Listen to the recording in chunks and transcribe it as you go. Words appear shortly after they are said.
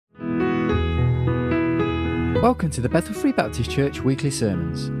Welcome to the Bethel Free Baptist Church Weekly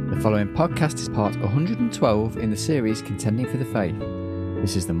Sermons. The following podcast is part 112 in the series Contending for the Faith.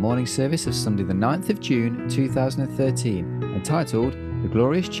 This is the morning service of Sunday the 9th of June 2013, entitled The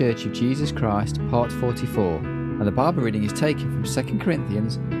Glorious Church of Jesus Christ, Part 44, and the Bible reading is taken from 2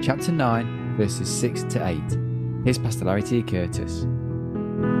 Corinthians chapter 9, verses 6 to 8. Here's Pastor Larry T. Curtis.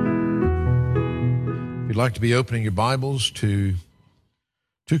 If you'd like to be opening your Bibles to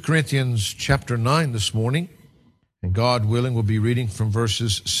 2 Corinthians chapter 9 this morning, and God willing, we'll be reading from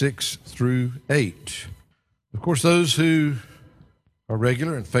verses 6 through 8. Of course, those who are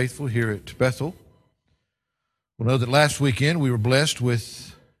regular and faithful here at Bethel will know that last weekend we were blessed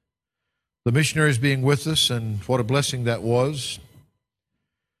with the missionaries being with us, and what a blessing that was.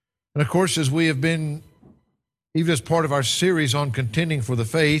 And of course, as we have been, even as part of our series on contending for the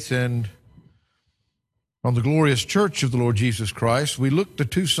faith and on the glorious church of the Lord Jesus Christ, we looked the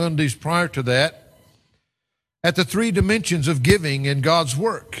 2 Sundays prior to that at the 3 dimensions of giving in God's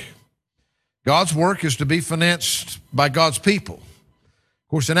work. God's work is to be financed by God's people. Of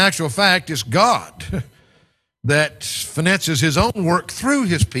course, in actual fact, it's God that finances His own work through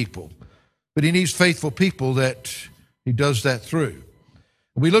His people, but He needs faithful people that He does that through.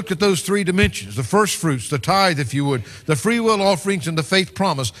 We looked at those 3 dimensions, the first fruits, the tithe, if you would, the free will offerings, and the faith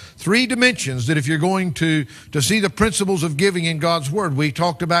promise. 3 dimensions that if you're going to see the principles of giving in God's Word, we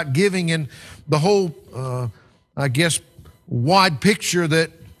talked about giving in the whole, wide picture that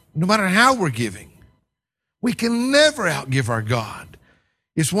no matter how we're giving, we can never outgive our God.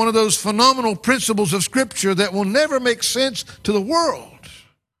 It's one of those phenomenal principles of Scripture that will never make sense to the world,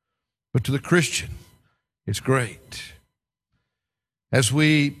 but to the Christian, it's great. As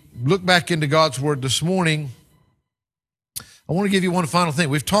we look back into God's Word this morning, I want to give you one final thing.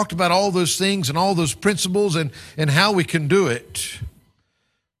 We've talked about all those things and all those principles and how we can do it.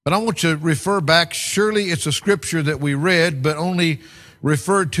 But I want to refer back. Surely it's a scripture that we read, but only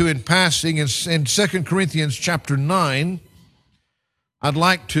referred to in passing in 2 Corinthians chapter 9. I'd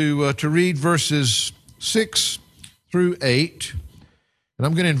like to read verses 6 through 8. And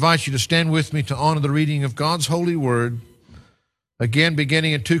I'm going to invite you to stand with me to honor the reading of God's holy word. Again,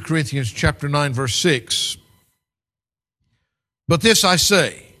 beginning in 2 Corinthians chapter 9, verse 6. But this I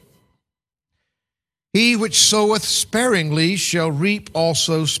say, he which soweth sparingly shall reap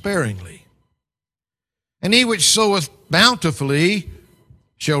also sparingly. And he which soweth bountifully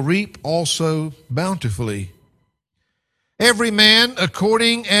shall reap also bountifully. Every man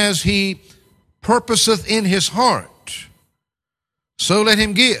according as he purposeth in his heart, so let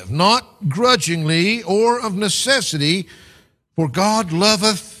him give, not grudgingly or of necessity, for God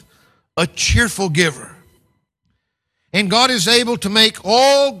loveth a cheerful giver. And God is able to make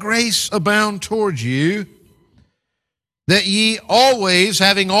all grace abound towards you, that ye always,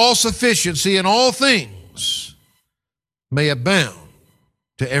 having all sufficiency in all things, may abound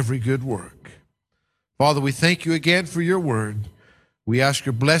to every good work. Father, we thank you again for your word. We ask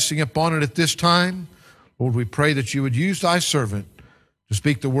your blessing upon it at this time. Lord, we pray that you would use thy servant to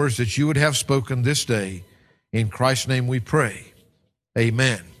speak the words that you would have spoken this day. In Christ's name we pray.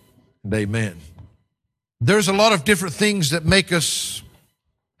 Amen and amen. There's a lot of different things that make us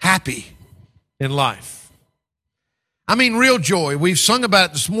happy in life. I mean real joy. We've sung about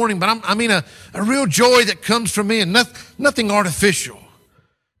it this morning, but I mean a real joy that comes from me, and nothing artificial,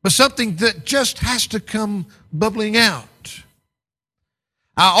 but something that just has to come bubbling out.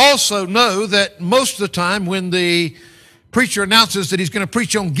 I also know that most of the time when the preacher announces that he's going to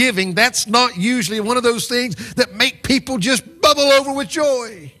preach on giving, that's not usually one of those things that make people just bubble over with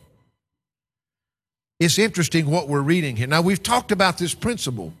joy. It's interesting what we're reading here. Now, we've talked about this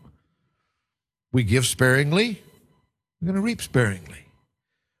principle. We give sparingly, we're going to reap sparingly.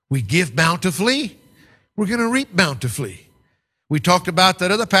 We give bountifully, we're going to reap bountifully. We talked about that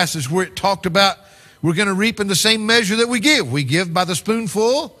other passage where it talked about we're going to reap in the same measure that we give. We give by the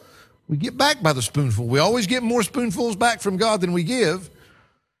spoonful, we get back by the spoonful. We always get more spoonfuls back from God than we give.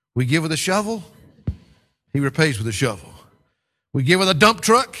 We give with a shovel, He repays with a shovel. We give with a dump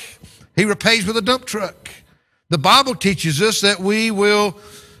truck, He repays with a dump truck. The Bible teaches us that we will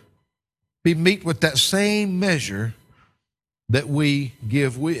be meet with that same measure that we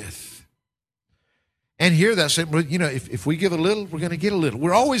give with. And here that's it. You know, if we give a little, we're going to get a little.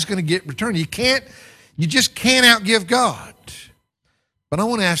 We're always going to get return. You just can't outgive God. But I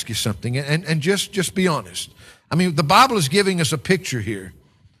want to ask you something, and just be honest. I mean, the Bible is giving us a picture here,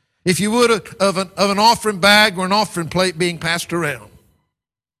 if you would, of an offering bag or an offering plate being passed around.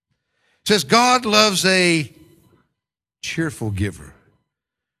 It says, God loves a cheerful giver.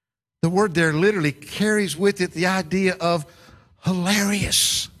 The word there literally carries with it the idea of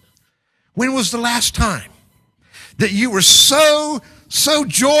hilarious. When was the last time that you were so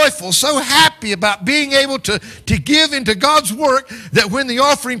joyful, so happy about being able to give into God's work that when the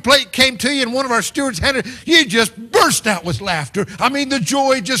offering plate came to you and one of our stewards handed it, you just burst out with laughter. I mean, the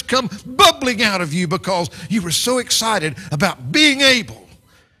joy just come bubbling out of you because you were so excited about being able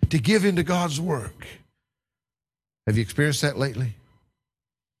to give into God's work. Have you experienced that lately?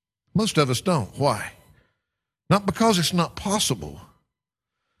 Most of us don't. Why? Not because it's not possible,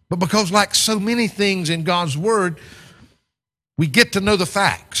 but because, like so many things in God's Word, we get to know the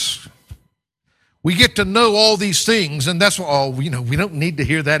facts. We get to know all these things, and that's why, we don't need to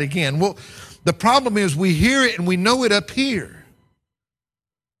hear that again. Well, the problem is we hear it and we know it up here.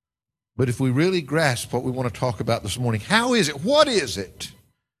 But if we really grasp what we want to talk about this morning, how is it, what is it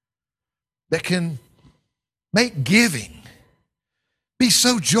that can make giving be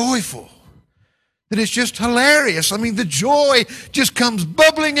so joyful that it's just hilarious? I mean, the joy just comes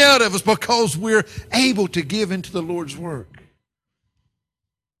bubbling out of us because we're able to give into the Lord's work.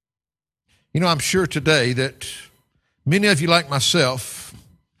 I'm sure today that many of you, like myself,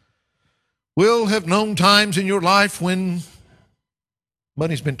 will have known times in your life when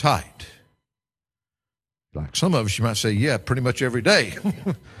money's been tight. Like some of us, you might say, yeah, pretty much every day.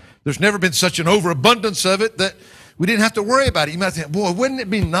 There's never been such an overabundance of it that we didn't have to worry about it. You might think, boy, wouldn't it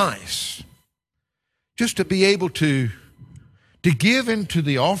be nice just to be able to give into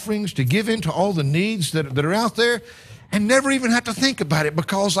the offerings, to give into all the needs that are out there and never even have to think about it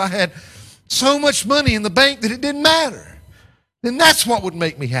because I had so much money in the bank that it didn't matter. Then that's what would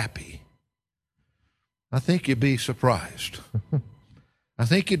make me happy. I think you'd be surprised. I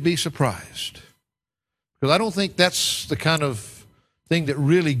think you'd be surprised. Because I don't think that's the kind of thing that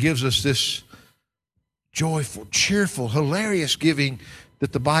really gives us this joyful, cheerful, hilarious giving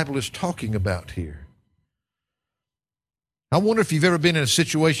that the Bible is talking about here. I wonder if you've ever been in a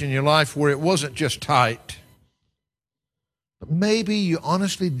situation in your life where it wasn't just tight, but maybe you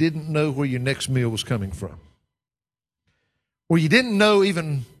honestly didn't know where your next meal was coming from. Or you didn't know,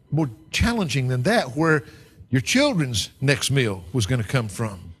 even more challenging than that, where your children's next meal was going to come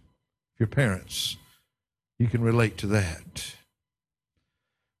from. Your parents, you can relate to that.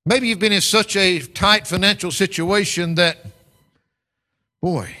 Maybe you've been in such a tight financial situation that,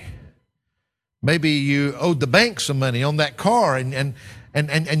 boy, maybe you owed the bank some money on that car and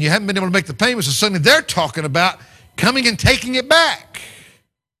you haven't been able to make the payments, and suddenly they're talking about coming and taking it back.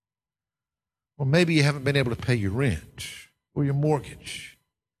 Or maybe you haven't been able to pay your rent or your mortgage,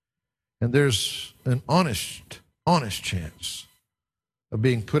 and there's an honest chance of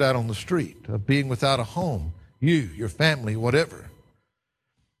being put out on the street, of being without a home, you, your family, whatever.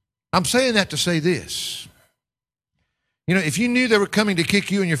 I'm saying that to say this. If you knew they were coming to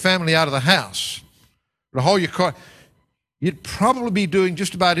kick you and your family out of the house, to haul your car, you'd probably be doing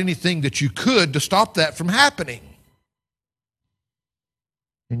just about anything that you could to stop that from happening.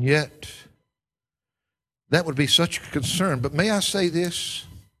 And yet, that would be such a concern. But may I say this?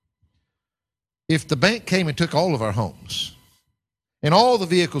 If the bank came and took all of our homes and all the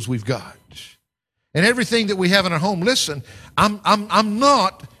vehicles we've got and everything that we have in our home, listen, I'm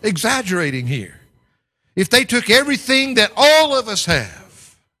not exaggerating here. If they took everything that all of us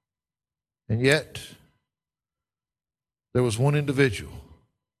have, and yet there was one individual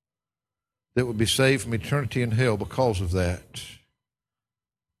that would be saved from eternity in hell because of that,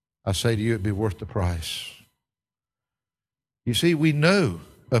 I say to you, it'd be worth the price. You see, we know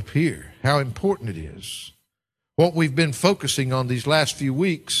up here how important it is. What we've been focusing on these last few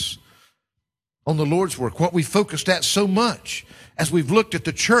weeks on the Lord's work, what we focused at so much as we've looked at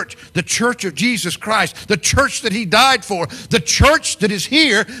the church of Jesus Christ, the church that He died for, the church that is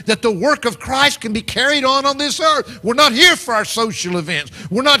here, that the work of Christ can be carried on this earth. We're not here for our social events.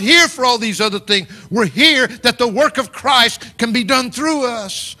 We're not here for all these other things. We're here that the work of Christ can be done through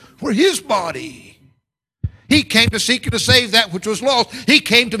us. We're His body. He came to seek and to save that which was lost. He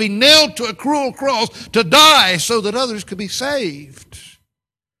came to be nailed to a cruel cross to die so that others could be saved.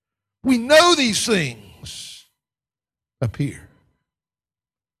 We know these things up here.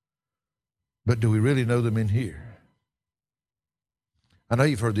 But do we really know them in here? I know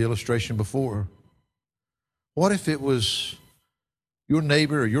you've heard the illustration before. What if it was your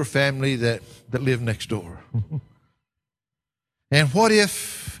neighbor or your family that lived next door? And what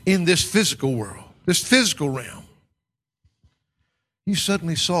if in this physical world, this physical realm, you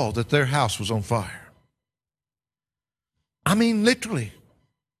suddenly saw that their house was on fire? I mean, literally.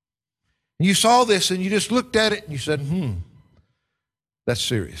 You saw this and you just looked at it and you said, that's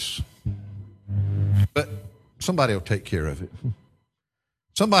serious. But somebody will take care of it.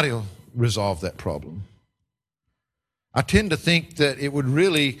 Somebody will resolve that problem. I tend to think that it would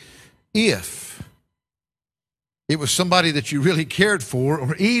really, if it was somebody that you really cared for,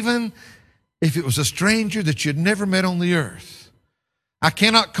 or even if it was a stranger that you'd never met on the earth. I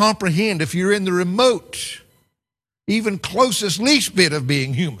cannot comprehend, if you're in the remote, even closest least bit of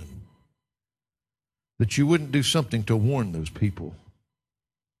being human, that you wouldn't do something to warn those people.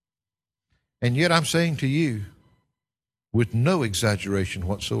 And yet I'm saying to you, with no exaggeration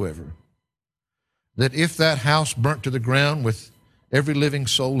whatsoever, that if that house burnt to the ground with every living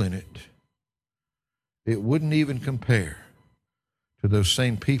soul in it, it wouldn't even compare to those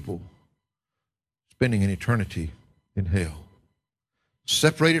same people spending an eternity in hell,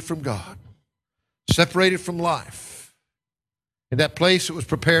 separated from God, separated from life. In that place that was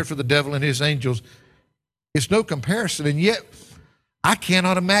prepared for the devil and his angels, it's no comparison. And yet, I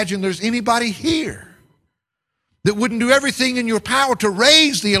cannot imagine there's anybody here that wouldn't do everything in your power to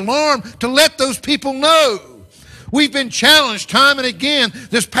raise the alarm, to let those people know. We've been challenged time and again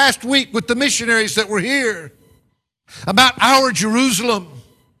this past week with the missionaries that were here about our Jerusalem,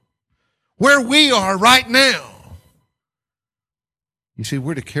 where we are right now. You see,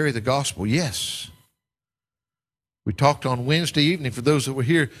 we're to carry the gospel, yes. We talked on Wednesday evening, for those that were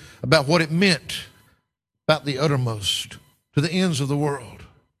here, about what it meant, about the uttermost, to the ends of the world.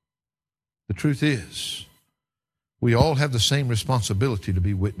 The truth is, we all have the same responsibility to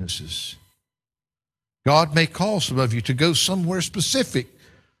be witnesses. God may call some of you to go somewhere specific,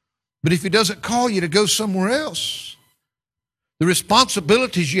 but if He doesn't call you to go somewhere else, the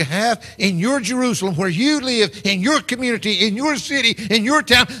responsibilities you have in your Jerusalem, where you live, in your community, in your city, in your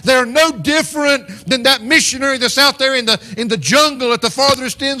town, they're no different than that missionary that's out there in the jungle at the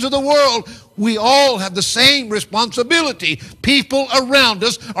farthest ends of the world. We all have the same responsibility. People around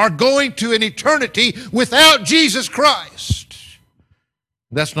us are going to an eternity without Jesus Christ.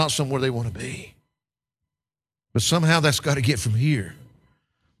 That's not somewhere they want to be. But somehow that's got to get from here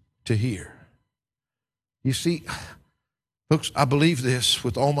to here. You see, folks, I believe this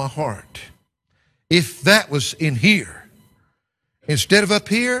with all my heart. If that was in here, instead of up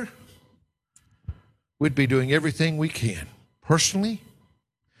here, we'd be doing everything we can, personally,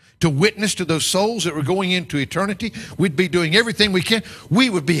 to witness to those souls that were going into eternity. We'd be doing everything we can. We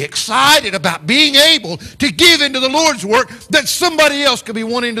would be excited about being able to give into the Lord's work that somebody else could be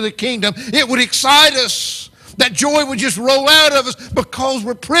won into the kingdom. It would excite us. That joy would just roll out of us because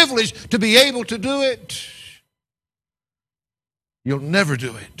we're privileged to be able to do it. You'll never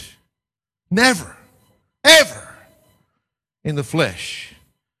do it. Never. Ever. In the flesh.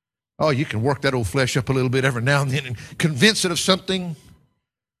 Oh, you can work that old flesh up a little bit every now and then and convince it of something.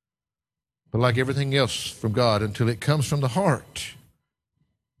 But like everything else from God, until it comes from the heart,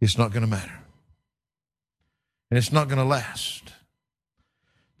 it's not going to matter. And it's not going to last.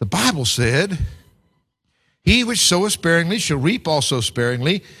 The Bible said, "He which soweth sparingly shall reap also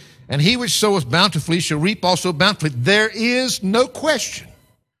sparingly, and he which soweth bountifully shall reap also bountifully." There is no question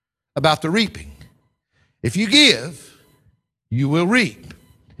about the reaping. If you give, you will reap.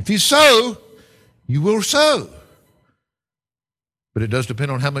 If you sow, you will sow. But it does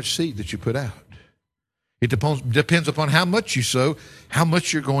depend on how much seed that you put out. It depends upon how much you sow, how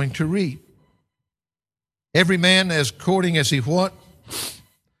much you're going to reap. Every man as according as he what?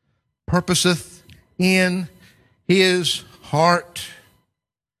 Purposeth in his heart.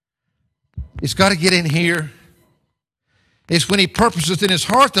 It's got to get in here. It's when he purposeth in his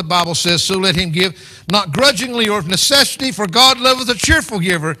heart, the Bible says, so let him give, not grudgingly or of necessity, for God loveth a cheerful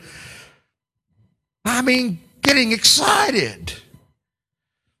giver. I mean, getting excited.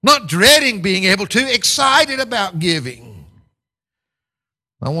 Not dreading being able to, excited about giving.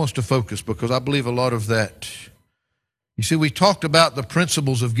 I want us to focus because I believe a lot of that. You see, we talked about the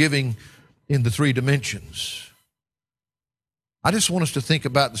principles of giving in the 3 dimensions. I just want us to think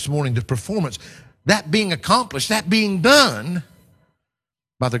about this morning the performance, that being accomplished, that being done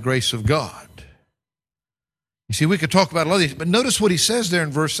by the grace of God. You see, we could talk about a lot of these, but notice what he says there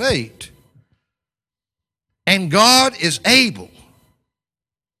in verse 8. And God is able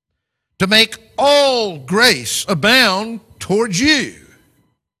to make all grace abound towards you,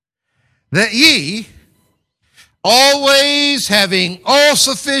 that ye, always having all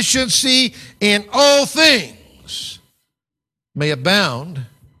sufficiency in all things, may abound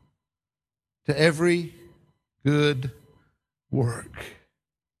to every good work.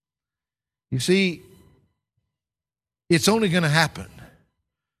 You see, it's only going to happen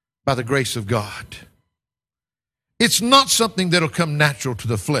by the grace of God. It's not something that'll come natural to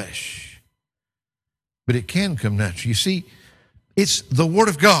the flesh. But it can come natural. You see, it's the Word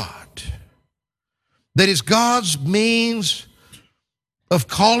of God that is God's means of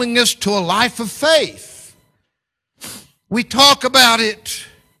calling us to a life of faith. We talk about it.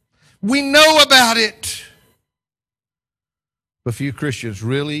 We know about it. But few Christians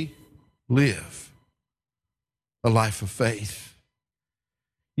really live a life of faith.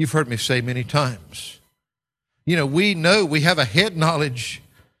 You've heard me say many times, we know we have a head knowledge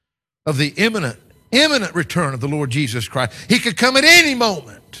of the imminent return of the Lord Jesus Christ. He could come at any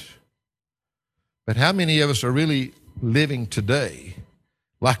moment. But how many of us are really living today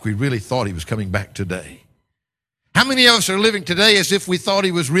like we really thought he was coming back today? How many of us are living today as if we thought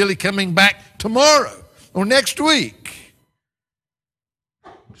he was really coming back tomorrow or next week?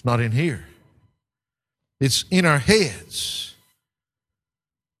 It's not in here. It's in our heads.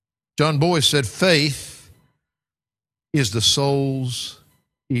 John Boyce said, faith is the soul's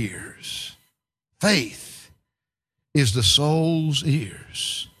ears. Faith is the soul's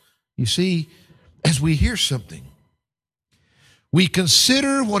ears. You see, as we hear something, we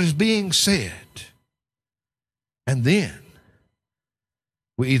consider what is being said, and then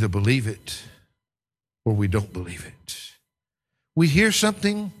we either believe it or we don't believe it. We hear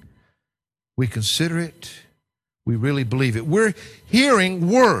something, we consider it, we really believe it. We're hearing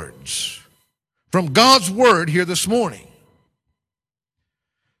words from God's Word here this morning.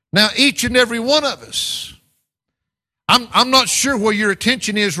 Now, each and every one of us, I'm not sure where your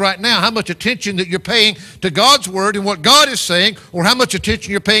attention is right now, how much attention that you're paying to God's Word and what God is saying, or how much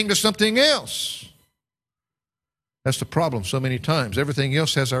attention you're paying to something else. That's the problem so many times. Everything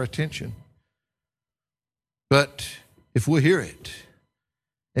else has our attention. But if we'll hear it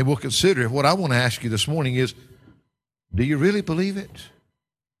and we'll consider it, what I want to ask you this morning is, do you really believe it?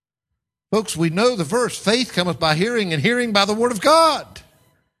 Folks, we know the verse, faith cometh by hearing, and hearing by the Word of God.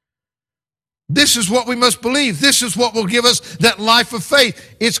 This is what we must believe. This is what will give us that life of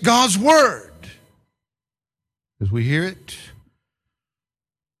faith. It's God's Word. As we hear it,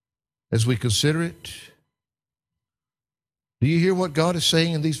 as we consider it, do you hear what God is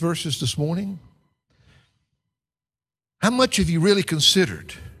saying in these verses this morning? How much have you really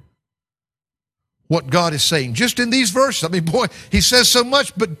considered what God is saying? Just in these verses. I mean, boy, he says so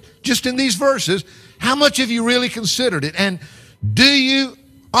much, but just in these verses, how much have you really considered it? And do you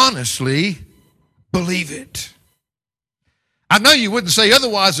honestly believe it? I know you wouldn't say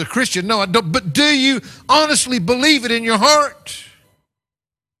otherwise as a Christian. No, I don't. But do you honestly believe it in your heart?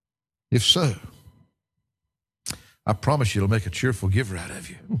 If so, I promise you it'll make a cheerful giver out of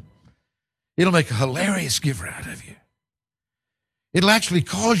you. It'll make a hilarious giver out of you. It'll actually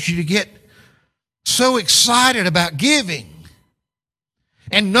cause you to get so excited about giving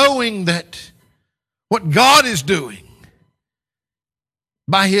and knowing that what God is doing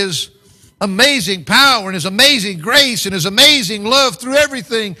by His amazing power and His amazing grace and His amazing love through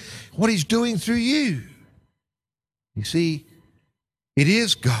everything, what He's doing through you. You see, it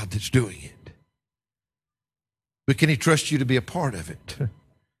is God that's doing it. But can He trust you to be a part of it?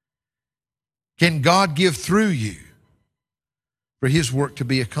 Can God give through you for His work to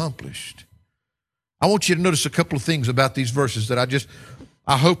be accomplished? I want you to notice a couple of things about these verses that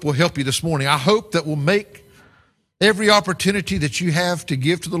I hope will help you this morning. I hope that will make every opportunity that you have to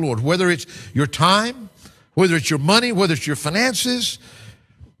give to the Lord, whether it's your time, whether it's your money, whether it's your finances,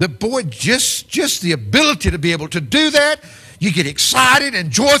 that boy, just the ability to be able to do that, you get excited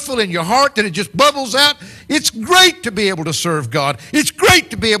and joyful in your heart that it just bubbles out. It's great to be able to serve God. It's great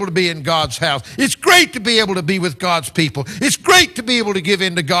to be able to be in God's house. It's great to be able to be with God's people. It's great to be able to give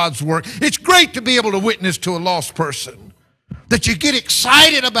into God's work. It's great to be able to witness to a lost person. That you get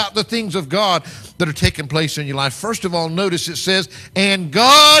excited about the things of God that are taking place in your life. First of all, notice it says, and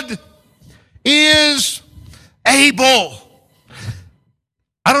God is able.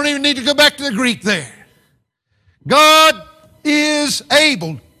 I don't even need to go back to the Greek there. God is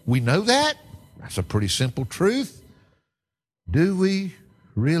able. We know that. That's a pretty simple truth. Do we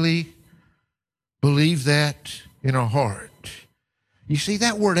really believe that in our heart? You see,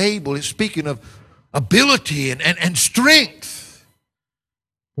 that word able is speaking of ability and strength.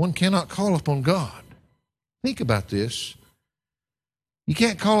 One cannot call upon God. Think about this. You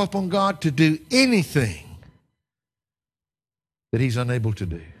can't call upon God to do anything that He's unable to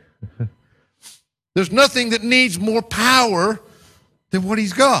do. There's nothing that needs more power than what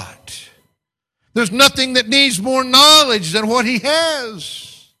He's got. There's nothing that needs more knowledge than what He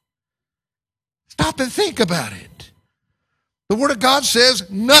has. Stop and think about it. The Word of God says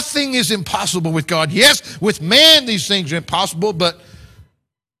nothing is impossible with God. Yes, with man these things are impossible, but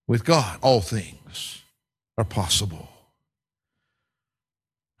with God all things are possible.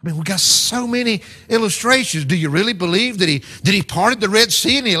 I mean, we got so many illustrations. Do you really believe that he parted the Red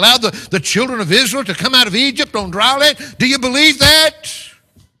Sea and He allowed the children of Israel to come out of Egypt on dry land? Do you believe that?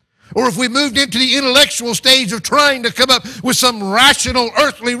 Or if we moved into the intellectual stage of trying to come up with some rational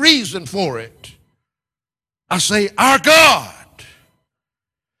earthly reason for it, I say, our God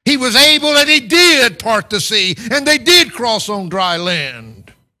He was able, and he did part the sea, and they did cross on dry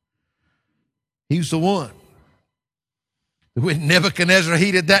land. He's the one. When Nebuchadnezzar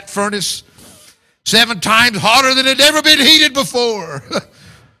heated that furnace 7 times hotter than it had ever been heated before.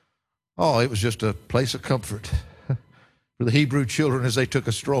 Oh, it was just a place of comfort for the Hebrew children as they took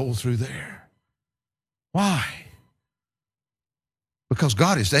a stroll through there. Why? Because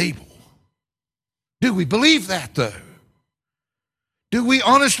God is able. Do we believe that, though? Do we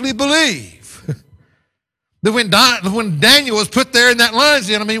honestly believe that when Daniel was put there in that lion's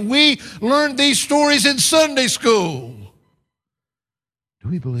den, we learned these stories in Sunday school. Do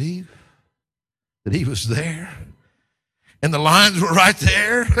we believe that he was there and the lions were right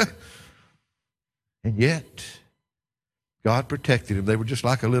there? And yet, God protected him. They were just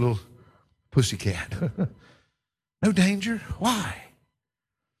like a little pussycat. No danger. Why?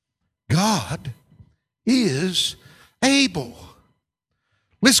 God is able.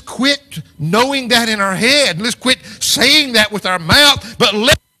 Let's quit knowing that in our head. Let's quit saying that with our mouth, but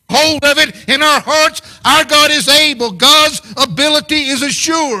let's hold of it in our hearts. Our God is able. God's ability is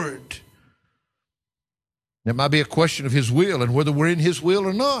assured. It might be a question of his will and whether we're in his will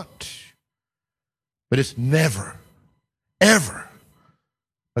or not. But it's never, ever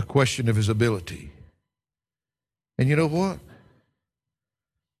a question of his ability. And you know what?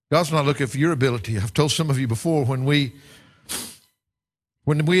 God's not looking for your ability. I've told some of you before, when we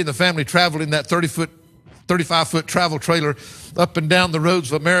in the family traveled in that 35-foot travel trailer up and down the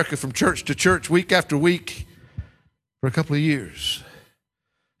roads of America from church to church, week after week, for a couple of years,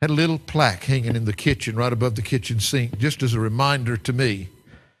 had a little plaque hanging in the kitchen right above the kitchen sink, just as a reminder to me.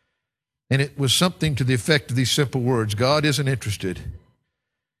 And it was something to the effect of these simple words: God isn't interested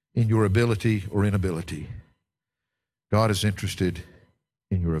in your ability or inability. God is interested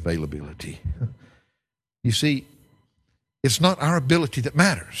in your availability. You see, it's not our ability that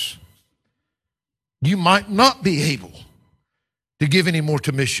matters. You might not be able to give any more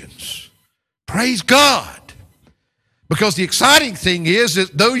to missions. Praise God. Because the exciting thing is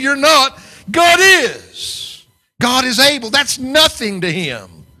that though you're not, God is. God is able. That's nothing to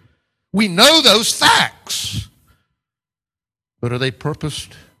him. We know those facts. But are they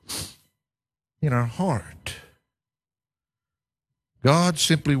purposed in our heart? God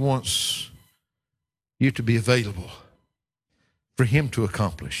simply wants you to be available for him to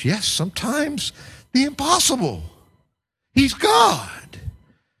accomplish. Yes, sometimes the impossible. He's God.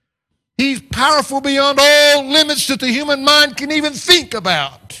 He's powerful beyond all limits that the human mind can even think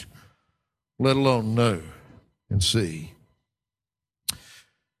about, let alone know and see.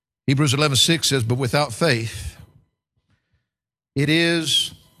 Hebrews 11:6 says, but without faith, it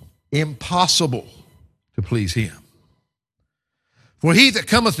is impossible to please him. For he that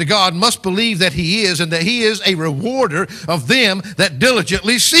cometh to God must believe that he is, and that he is a rewarder of them that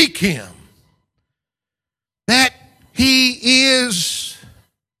diligently seek him. That he is,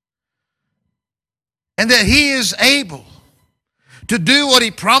 and that he is able to do what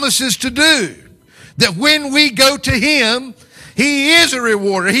he promises to do. That when we go to him, he is a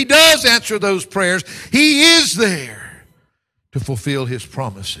rewarder. He does answer those prayers. He is there to fulfill his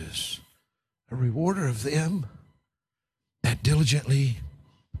promises. A rewarder of them that diligently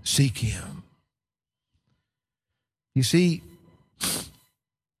seek him. You see,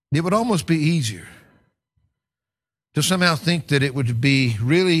 it would almost be easier to somehow think that it would be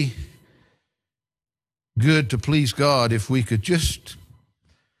really good to please God if we could just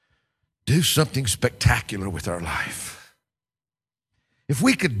do something spectacular with our life. If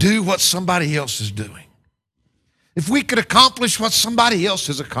we could do what somebody else is doing. If we could accomplish what somebody else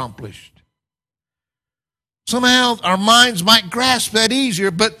has accomplished. Somehow our minds might grasp that easier,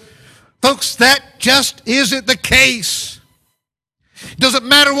 but folks, that just isn't the case. It doesn't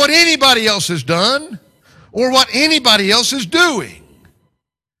matter what anybody else has done or what anybody else is doing.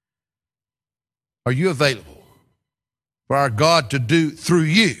 Are you available for our God to do through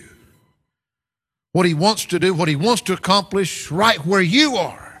you what he wants to do, what he wants to accomplish right where you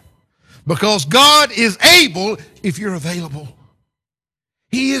are? Because God is able if you're available.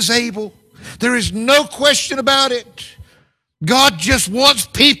 He is able. There is no question about it. God just wants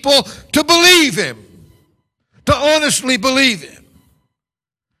people to believe him, to honestly believe him.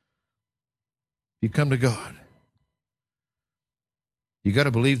 You come to God, you got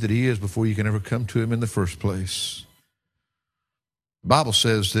to believe that he is before you can ever come to him in the first place. The Bible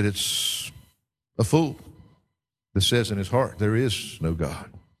says that it's a fool that says in his heart, there is no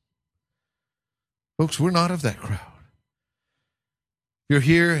God. Folks, we're not of that crowd. You're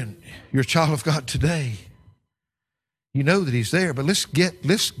here and you're a child of God today. You know that he's there, but let's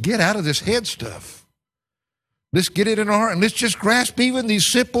get out of this head stuff. Let's get it in our heart and let's just grasp even these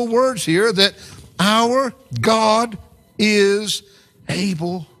simple words here that our God is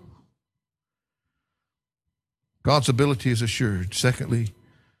able. God's ability is assured. Secondly,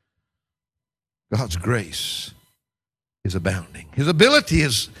 God's grace is abounding. His ability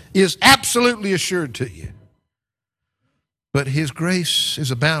is absolutely assured to you. But His grace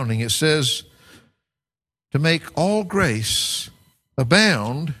is abounding. It says to make all grace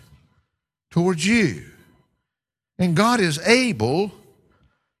abound towards you. And God is able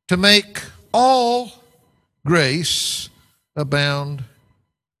to make all grace abound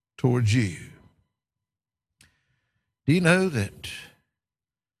towards you. Do you know that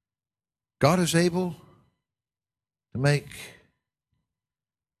God is able to make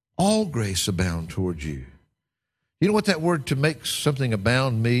all grace abound towards you? You know what that word to make something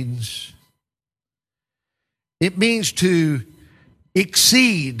abound means? It means to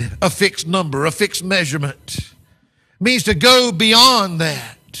exceed a fixed number, a fixed measurement. It means to go beyond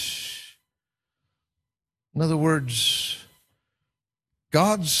that. In other words,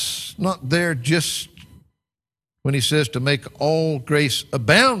 God's not there just when He says to make all grace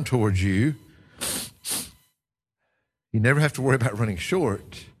abound towards you. You never have to worry about running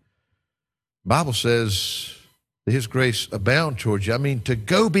short. The Bible says that His grace abound towards you. I mean, to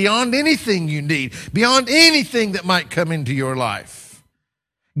go beyond anything you need, beyond anything that might come into your life.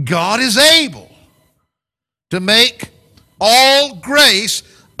 God is able to make all grace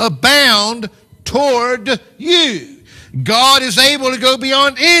abound toward you. God is able to go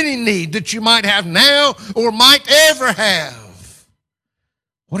beyond any need that you might have now or might ever have.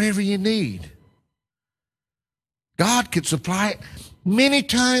 Whatever you need, God can supply it many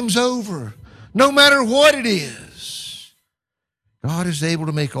times over, no matter what it is. God is able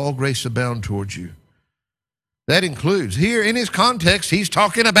to make all grace abound towards you. That includes, here in His context, He's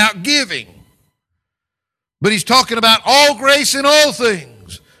talking about giving. But He's talking about all grace in all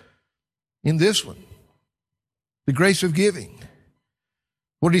things. In this one, the grace of giving.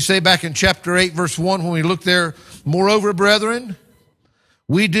 What did He say back in chapter 8, verse 1 when we look there? Moreover, brethren,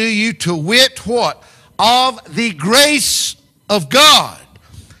 we do you to wit what? Of the grace of God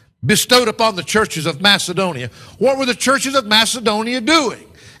bestowed upon the churches of Macedonia. What were the churches of Macedonia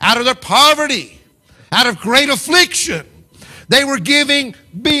doing? Out of their poverty, out of great affliction, they were giving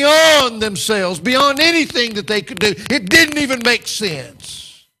beyond themselves, beyond anything that they could do. It didn't even make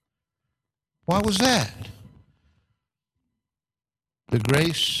sense. Why was that? The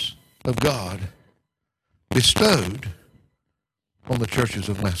grace of God bestowed on the churches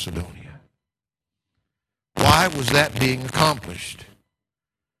of Macedonia. Why was that being accomplished?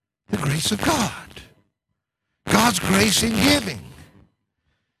 The grace of God. God's grace in giving.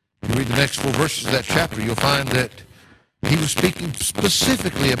 If you read the next 4 verses of that chapter, you'll find that He was speaking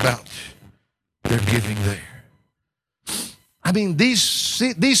specifically about their giving there. I mean, these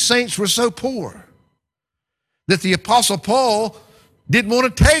saints were so poor that the Apostle Paul didn't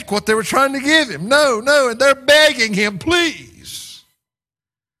want to take what they were trying to give him. No, and they're begging him, please,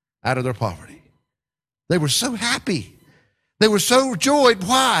 out of their poverty. They were so happy. They were so joyed.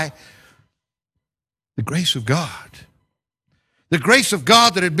 Why? The grace of God. The grace of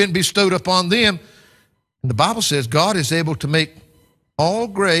God that had been bestowed upon them. And the Bible says God is able to make all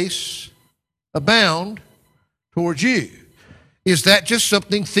grace abound towards you. Is that just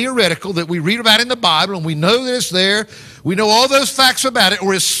something theoretical that we read about in the Bible and we know that it's there, we know all those facts about it,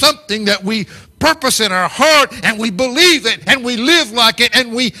 or is something that we purpose in our heart and we believe it and we live like it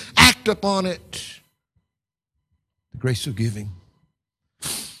and we act upon it? The grace of giving.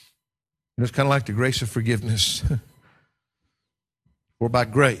 It's kind of like the grace of forgiveness. For by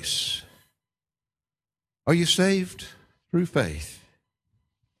grace are you saved through faith.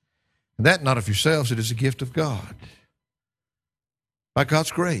 And that not of yourselves, it is a gift of God. By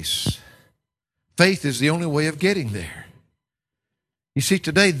God's grace. Faith is the only way of getting there. You see,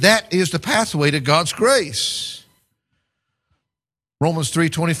 today that is the pathway to God's grace. Romans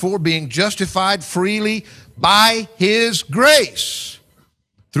 3:24, being justified freely by His grace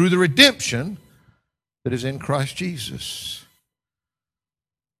through the redemption that is in Christ Jesus.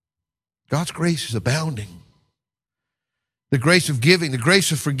 God's grace is abounding. The grace of giving, the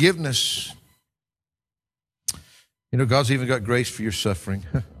grace of forgiveness. You know, God's even got grace for your suffering.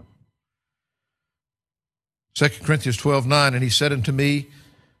 2 Corinthians 12:9, and He said unto me,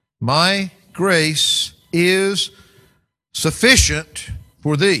 my grace is sufficient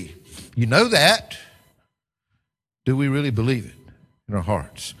for thee. You know that. Do we really believe it in our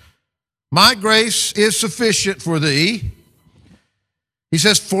hearts? My grace is sufficient for thee. He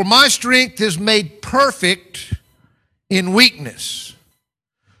says, for my strength is made perfect in weakness.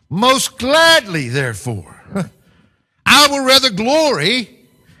 Most gladly, therefore, I will rather glory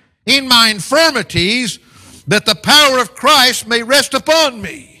in my infirmities, that the power of Christ may rest upon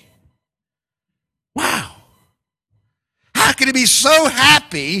me. Wow. How can he be so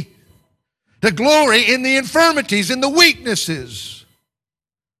happy to glory in the infirmities, in the weaknesses?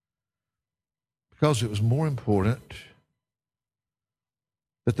 Because it was more important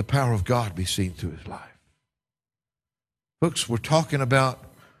that the power of God be seen through his life. Folks, we're talking about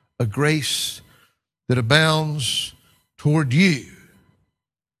a grace that abounds toward you.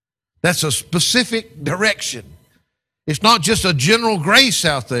 That's a specific direction. It's not just a general grace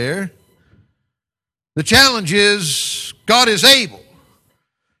out there. The challenge is God is able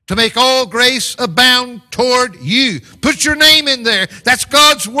to make all grace abound toward you. Put your name in there. That's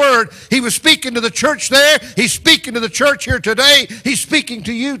God's word. He was speaking to the church there. He's speaking to the church here today. He's speaking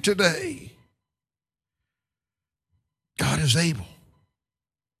to you today. God is able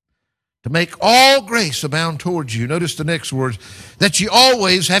to make all grace abound towards you. Notice the next words, that ye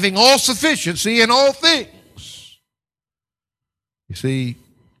always, having all sufficiency in all things. You see,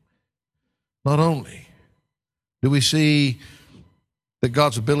 not only do we see that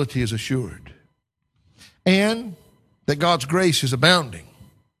God's ability is assured and that God's grace is abounding,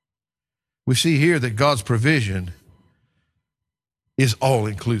 we see here that God's provision is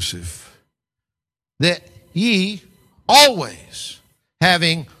all-inclusive. That ye always,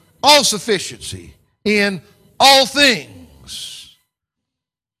 having all sufficiency in all things.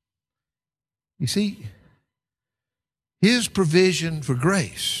 You see, his provision for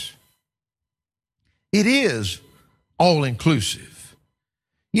grace, it is all-inclusive.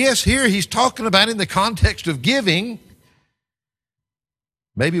 Yes, here he's talking about in the context of giving.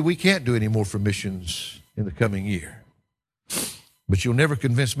 Maybe we can't do any more for missions in the coming year. But you'll never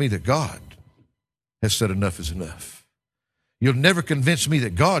convince me that God has said enough is enough. You'll never convince me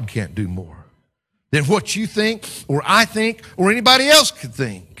that God can't do more than what you think or I think or anybody else could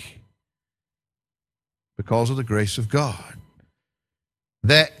think, because of the grace of God.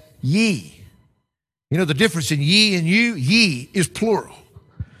 That ye, you know the difference in ye and you? Ye is plural.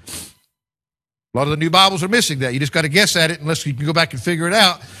 A lot of the new Bibles are missing that. You just got to guess at it unless you can go back and figure it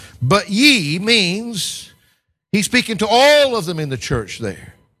out. But ye means he's speaking to all of them in the church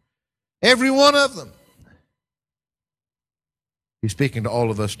there. Every one of them. He's speaking to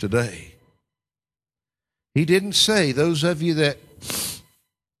all of us today. He didn't say those of you that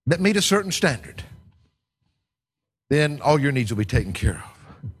meet a certain standard, then all your needs will be taken care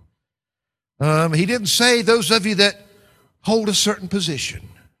of. He didn't say those of you that hold a certain position.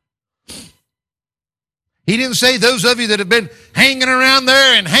 He didn't say those of you that have been hanging around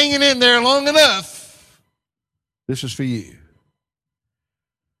there and hanging in there long enough, this is for you.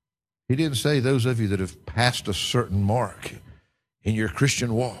 He didn't say those of you that have passed a certain mark in your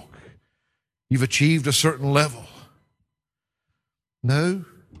Christian walk, you've achieved a certain level. No,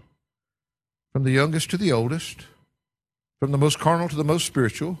 from the youngest to the oldest, from the most carnal to the most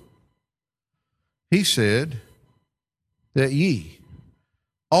spiritual, he said that ye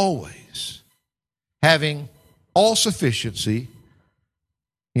always, having all sufficiency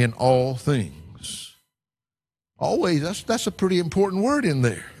in all things. Always, that's a pretty important word in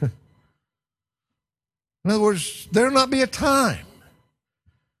there. In other words, there'll not be a time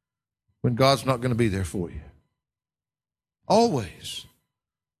when God's not going to be there for you. Always.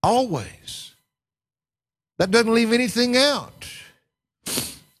 Always. That doesn't leave anything out.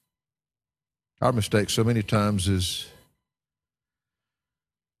 Our mistake so many times is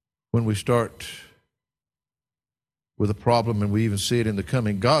when we start with a problem and we even see it in the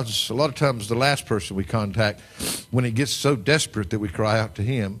coming. God's a lot of times the last person we contact when it gets so desperate that we cry out to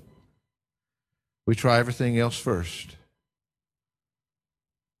him. We try everything else first.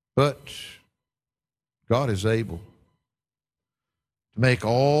 But God is able to make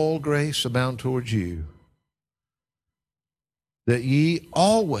all grace abound towards you, that ye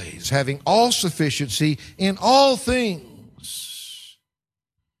always, having all sufficiency in all things,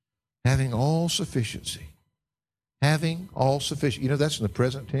 having all sufficiency, having all sufficient. You know, that's in the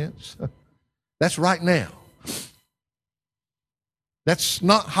present tense. That's right now. That's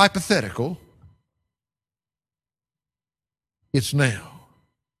not hypothetical. It's now.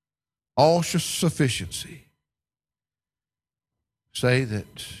 All sufficiency. Say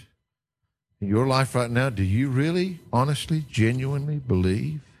that in your life right now, do you really, honestly, genuinely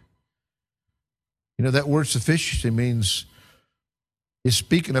believe? You know, that word sufficiency means it's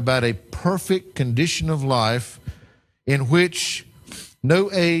speaking about a perfect condition of life in which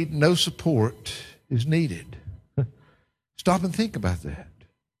no aid, no support is needed. Stop and think about that.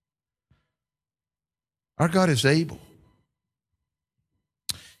 Our God is able.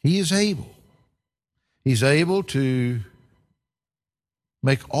 He is able. He's able to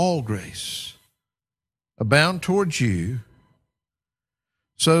make all grace abound towards you,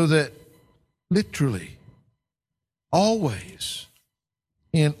 so that literally, always,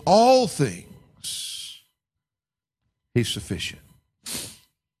 in all things, He's sufficient.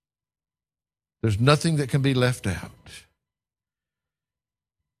 There's nothing that can be left out.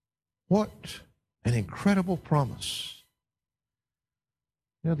 What an incredible promise.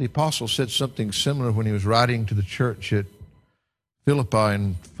 You know, the apostle said something similar when he was writing to the church at Philippi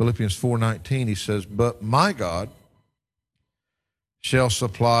in Philippians 4:19. He says, but my God shall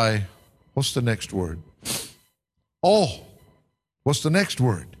supply, what's the next word? All. What's the next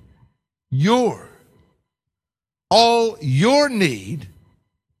word? All your need,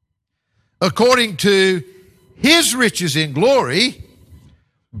 according to His riches in glory,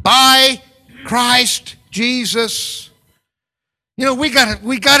 by Christ Jesus. You know, we got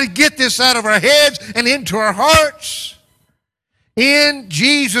to get this out of our heads and into our hearts. In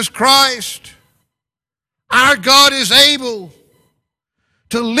Jesus Christ, our God is able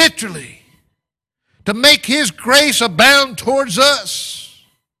to literally to make His grace abound towards us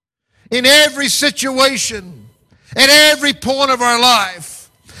in every situation, at every point of our life,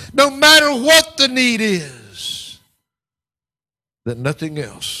 no matter what the need is, that nothing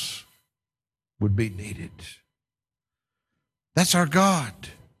else would be needed. That's our God.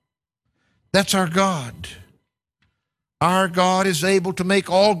 That's our God. Our God is able to make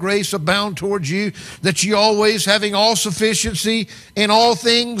all grace abound towards you, that you always having all sufficiency in all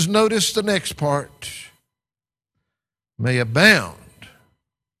things, notice the next part, may abound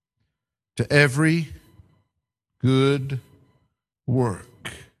to every good work.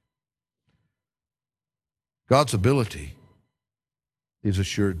 God's ability is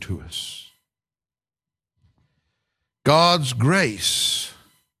assured to us. God's grace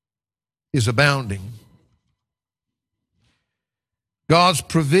is abounding. God's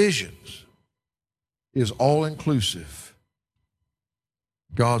provisions is all-inclusive.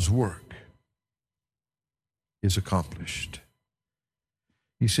 God's work is accomplished.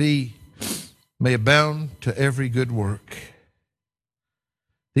 You see, may abound to every good work.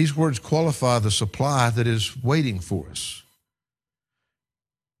 These words qualify the supply that is waiting for us.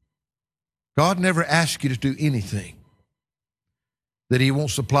 God never asks you to do anything that He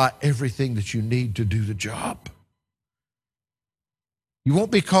won't supply everything that you need to do the job. You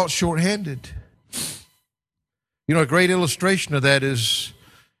won't be caught short-handed. You know, a great illustration of that is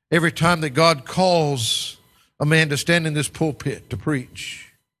every time that God calls a man to stand in this pulpit to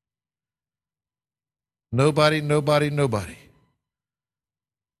preach. Nobody.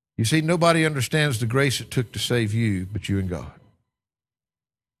 You see, nobody understands the grace it took to save you but you and God.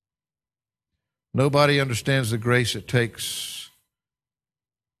 Nobody understands the grace it takes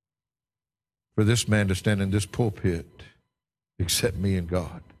for this man to stand in this pulpit except me and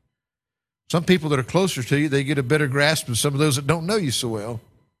God. Some people that are closer to you, they get a better grasp than some of those that don't know you so well.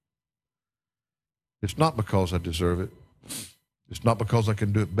 It's not because I deserve it. It's not because I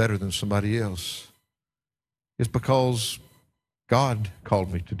can do it better than somebody else. It's because God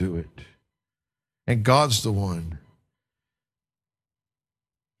called me to do it. And God's the one.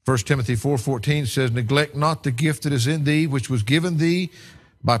 1 Timothy 4:14 says, neglect not the gift that is in thee, which was given thee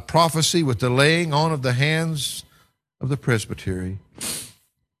by prophecy with the laying on of the hands of the presbytery.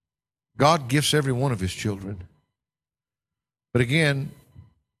 God gifts every one of His children. But again,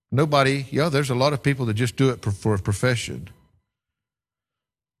 there's a lot of people that just do it for a profession.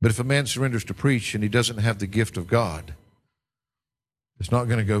 But if a man surrenders to preach and he doesn't have the gift of God, it's not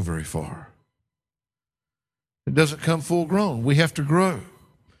going to go very far. It doesn't come full grown. We have to grow.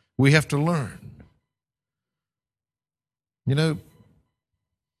 We have to learn. You know,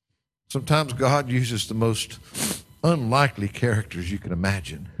 sometimes God uses the most unlikely characters you can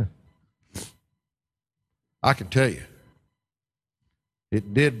imagine. I can tell you,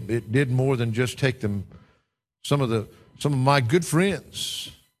 it did more than just take them. Some of my good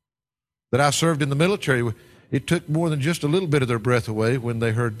friends that I served in the military, it took more than just a little bit of their breath away when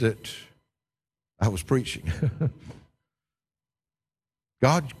they heard that I was preaching.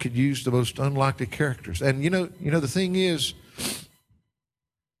 God could use the most unlikely characters. And you know the thing is,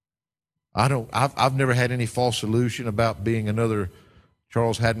 I've never had any false illusion about being another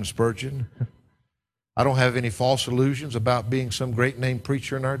Charles Haddon Spurgeon. I don't have any false illusions about being some great name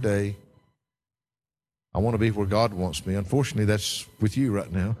preacher in our day. I want to be where God wants me. Unfortunately, that's with you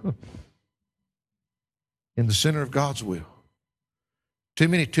right now. In the center of God's will. Too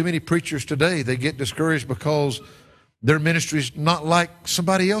many preachers today, they get discouraged because their ministry is not like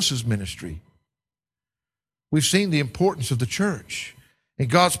somebody else's ministry. We've seen the importance of the church and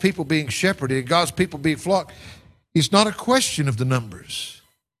God's people being shepherded and God's people being flocked is not a question of the numbers.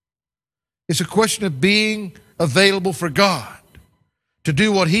 It's a question of being available for God to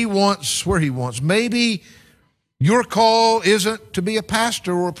do what He wants where He wants. Maybe your call isn't to be a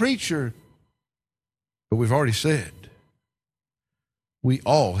pastor or a preacher, but we've already said we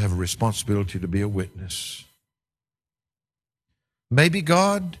all have a responsibility to be a witness. Maybe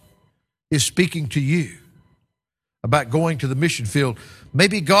God is speaking to you about going to the mission field.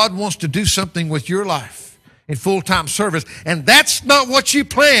 Maybe God wants to do something with your life in full-time service, and that's not what you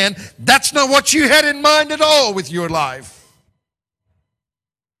planned. That's not what you had in mind at all with your life.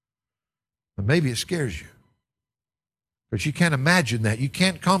 But maybe it scares you, because you can't imagine that. You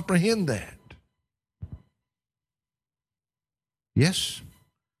can't comprehend that. Yes,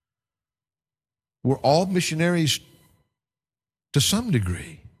 we're all missionaries to some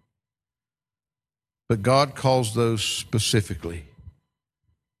degree. But God calls those specifically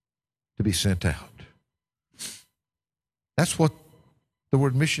to be sent out. That's what the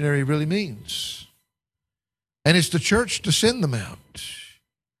word missionary really means. And it's the church to send them out.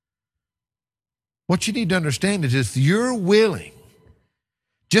 What you need to understand is if you're willing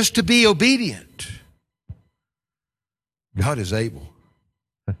just to be obedient, God is able.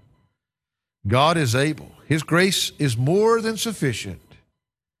 God is able. His grace is more than sufficient.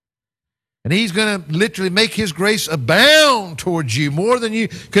 And He's going to literally make His grace abound towards you more than you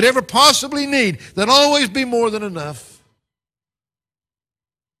could ever possibly need. There'll always be more than enough.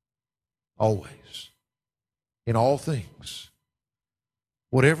 Always. In all things.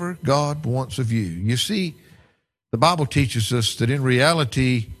 Whatever God wants of you. You see, the Bible teaches us that in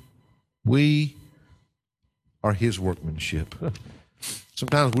reality, we are His workmanship.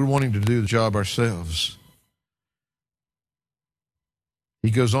 Sometimes we're wanting to do the job ourselves. He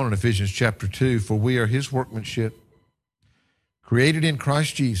goes on in Ephesians chapter 2, for we are His workmanship, created in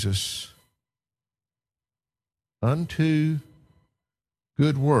Christ Jesus unto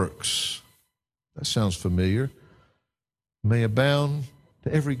good works. That sounds familiar. May abound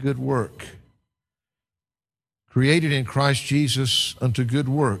to every good work. Created in Christ Jesus unto good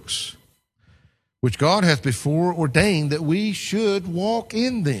works, which God hath before ordained that we should walk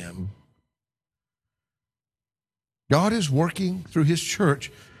in them. God is working through His church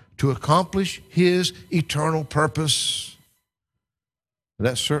to accomplish His eternal purpose.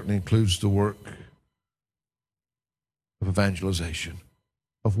 That certainly includes the work of evangelization,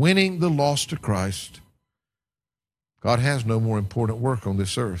 of winning the lost to Christ. God has no more important work on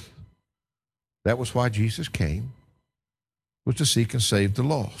this earth. That was why Jesus came, was to seek and save the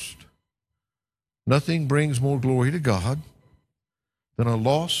lost. Nothing brings more glory to God than a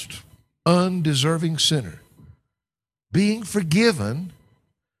lost, undeserving sinner being forgiven,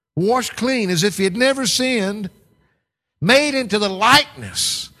 washed clean as if he had never sinned, made into the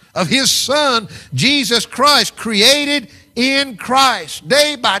likeness of His Son, Jesus Christ, created in Christ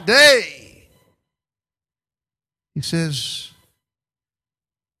day by day. He says,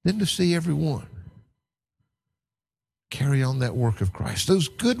 then to see everyone carry on that work of Christ, those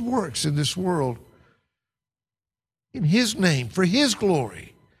good works in this world, in His name, for His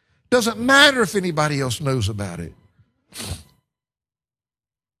glory. Doesn't matter if anybody else knows about it.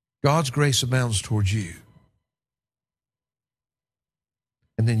 God's grace abounds towards you.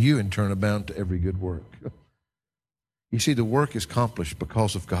 And then you in turn abound to every good work. You see, the work is accomplished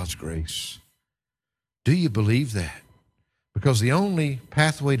because of God's grace. Do you believe that? Because the only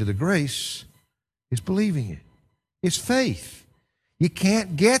pathway to the grace is believing it. It's faith. You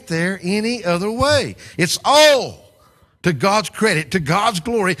can't get there any other way. It's all to God's credit, to God's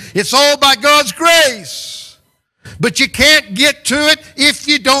glory. It's all by God's grace. But you can't get to it if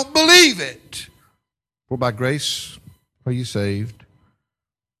you don't believe it. For by grace are you saved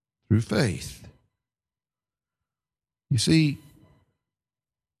through faith. You see,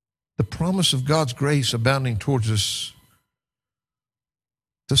 the promise of God's grace abounding towards us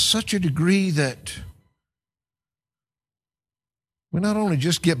to such a degree that we not only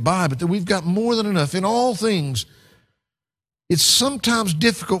just get by, but that we've got more than enough in all things. It's sometimes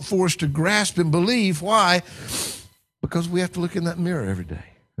difficult for us to grasp and believe. Why? Because we have to look in that mirror every day.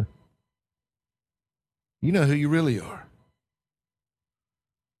 You know who you really are.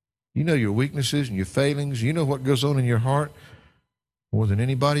 You know your weaknesses and your failings. You know what goes on in your heart more than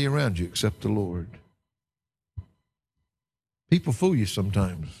anybody around you except the Lord. People fool you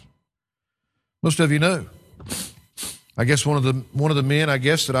sometimes. Most of you know. I guess one of the men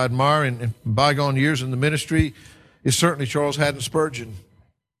that I admire in bygone years in the ministry is certainly Charles Haddon Spurgeon.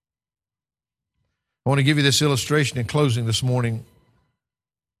 I want to give you this illustration in closing this morning.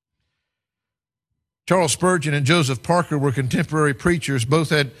 Charles Spurgeon and Joseph Parker were contemporary preachers.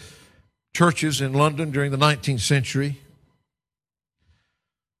 Both had churches in London during the 19th century.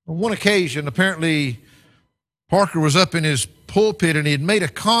 On one occasion, apparently, Parker was up in his pulpit and he had made a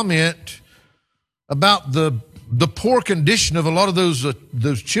comment about the poor condition of a lot of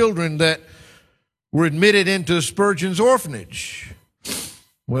those children that were admitted into Spurgeon's orphanage.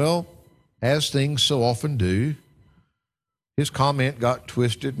 Well, as things so often do, his comment got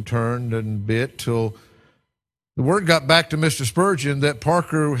twisted and turned and bit till the word got back to Mr. Spurgeon that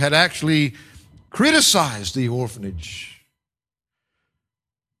Parker had actually criticized the orphanage.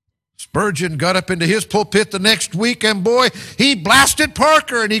 Spurgeon got up into his pulpit the next week, and boy, he blasted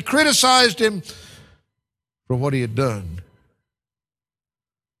Parker and he criticized him for what he had done.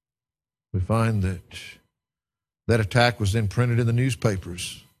 We find that attack was then printed in the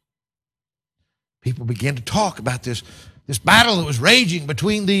newspapers. People began to talk about this battle that was raging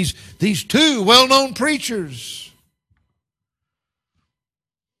between these two well-known preachers.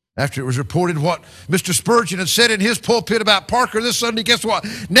 After it was reported what Mr. Spurgeon had said in his pulpit about Parker this Sunday, guess what?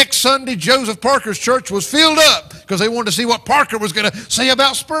 Next Sunday, Joseph Parker's church was filled up because they wanted to see what Parker was going to say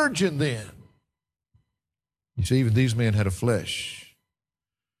about Spurgeon then. You see, even these men had a flesh.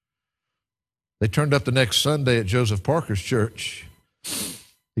 They turned up the next Sunday at Joseph Parker's church,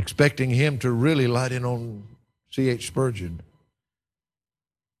 expecting him to really light in on C.H. Spurgeon.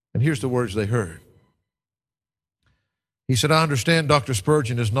 And here's the words they heard. He said, I understand Dr.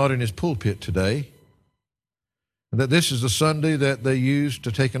 Spurgeon is not in his pulpit today, and that this is the Sunday that they used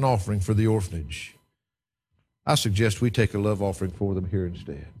to take an offering for the orphanage. I suggest we take a love offering for them here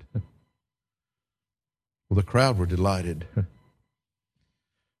instead. Well, the crowd were delighted.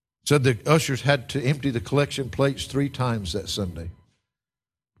 Said the ushers had to empty the collection plates 3 times that Sunday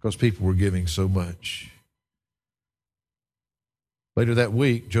because people were giving so much. Later that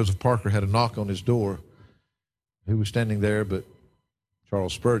week, Joseph Parker had a knock on his door. Who was standing there but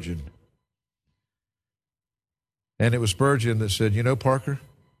Charles Spurgeon? And it was Spurgeon that said, you know, Parker,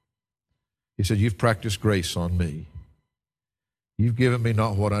 he said, you've practiced grace on me. You've given me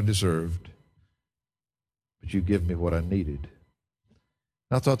not what I deserved, but you've given me what I needed.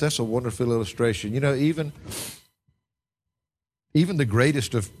 I thought that's a wonderful illustration. You know, even the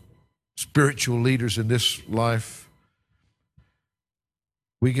greatest of spiritual leaders in this life,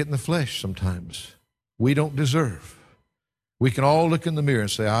 we get in the flesh sometimes. We don't deserve. We can all look in the mirror and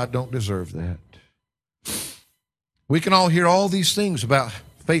say, I don't deserve that. We can all hear all these things about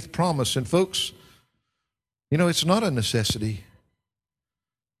faith promise. And folks, you know, it's not a necessity.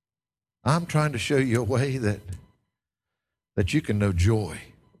 I'm trying to show you a way that you can know joy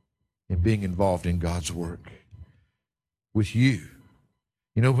in being involved in God's work with you.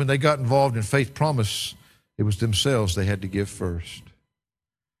 You know, when they got involved in faith promise, it was themselves they had to give first.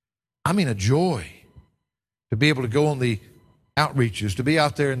 I mean, a joy to be able to go on the outreaches, to be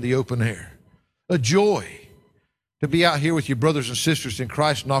out there in the open air. A joy to be out here with your brothers and sisters in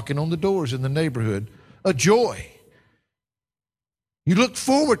Christ knocking on the doors in the neighborhood. A joy. You look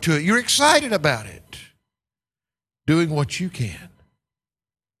forward to it. You're excited about it. Doing what you can.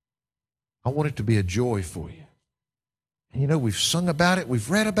 I want it to be a joy for you. And you know, we've sung about it. We've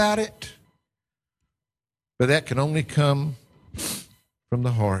read about it. But that can only come from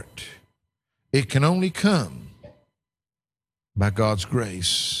the heart. It can only come by God's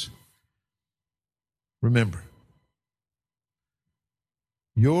grace. Remember,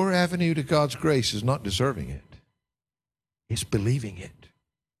 your avenue to God's grace is not deserving it. It's believing it.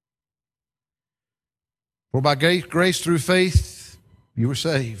 For by grace through faith, you were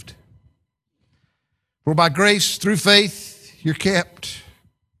saved. For by grace through faith, you're kept.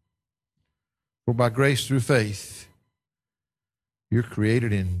 For by grace through faith, you're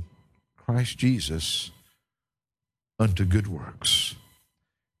created in Christ Jesus unto good works.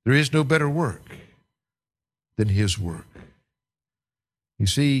 There is no better work than His work. You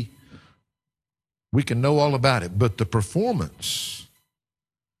see, we can know all about it, but the performance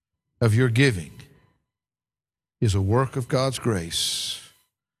of your giving is a work of God's grace,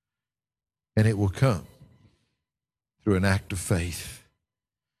 and it will come through an act of faith.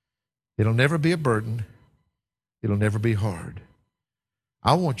 It'll never be a burden. It'll never be hard.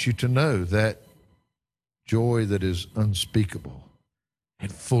 I want you to know that joy that is unspeakable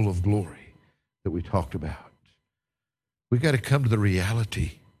and full of glory that we talked about. We've got to come to the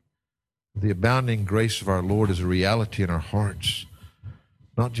reality. The abounding grace of our Lord is a reality in our hearts,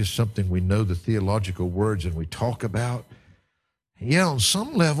 not just something we know the theological words and we talk about. Yeah, on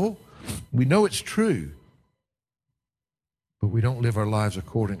some level, we know it's true, but we don't live our lives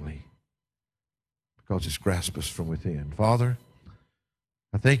accordingly because it's grasped us from within. Father,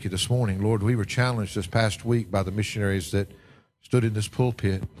 I thank you this morning, Lord. We were challenged this past week by the missionaries that stood in this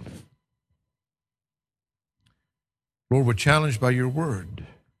pulpit. Lord, we're challenged by your word.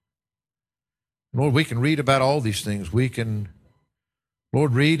 Lord, we can read about all these things. We can,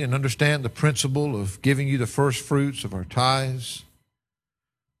 Lord, read and understand the principle of giving you the first fruits of our tithes.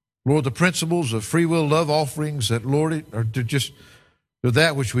 Lord, the principles of free will love offerings that, Lord, are just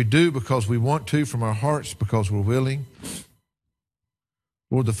that which we do because we want to from our hearts, because we're willing.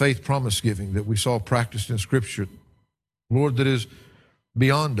 Lord, the faith promise giving that we saw practiced in Scripture, Lord, that is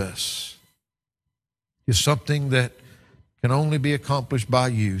beyond us, is something that can only be accomplished by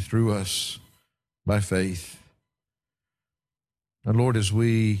you through us by faith. And Lord, as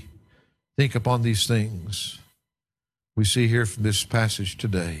we think upon these things, we see here from this passage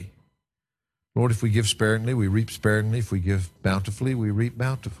today, Lord, if we give sparingly, we reap sparingly. If we give bountifully, we reap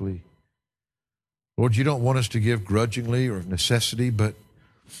bountifully. Lord, you don't want us to give grudgingly or of necessity, but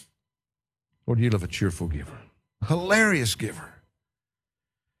Lord, you love a cheerful giver, a hilarious giver.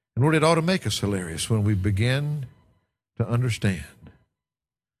 And Lord, it ought to make us hilarious when we begin to understand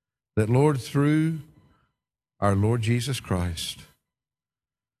that, Lord, through our Lord Jesus Christ,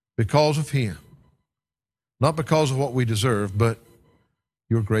 because of him, not because of what we deserve, but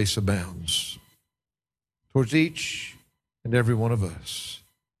your grace abounds towards each and every one of us.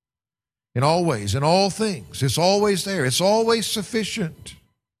 In all ways, in all things, it's always there. It's always sufficient.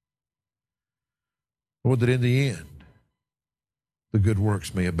 Lord, that in the end, the good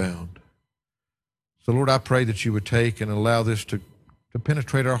works may abound. So, Lord, I pray that you would take and allow this to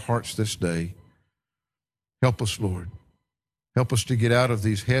penetrate our hearts this day. Help us, Lord. Help us to get out of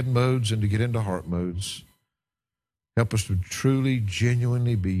these head modes and to get into heart modes. Help us to truly,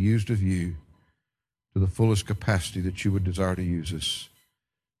 genuinely be used of you to the fullest capacity that you would desire to use us.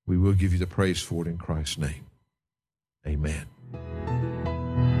 We will give you the praise for it in Christ's name. Amen.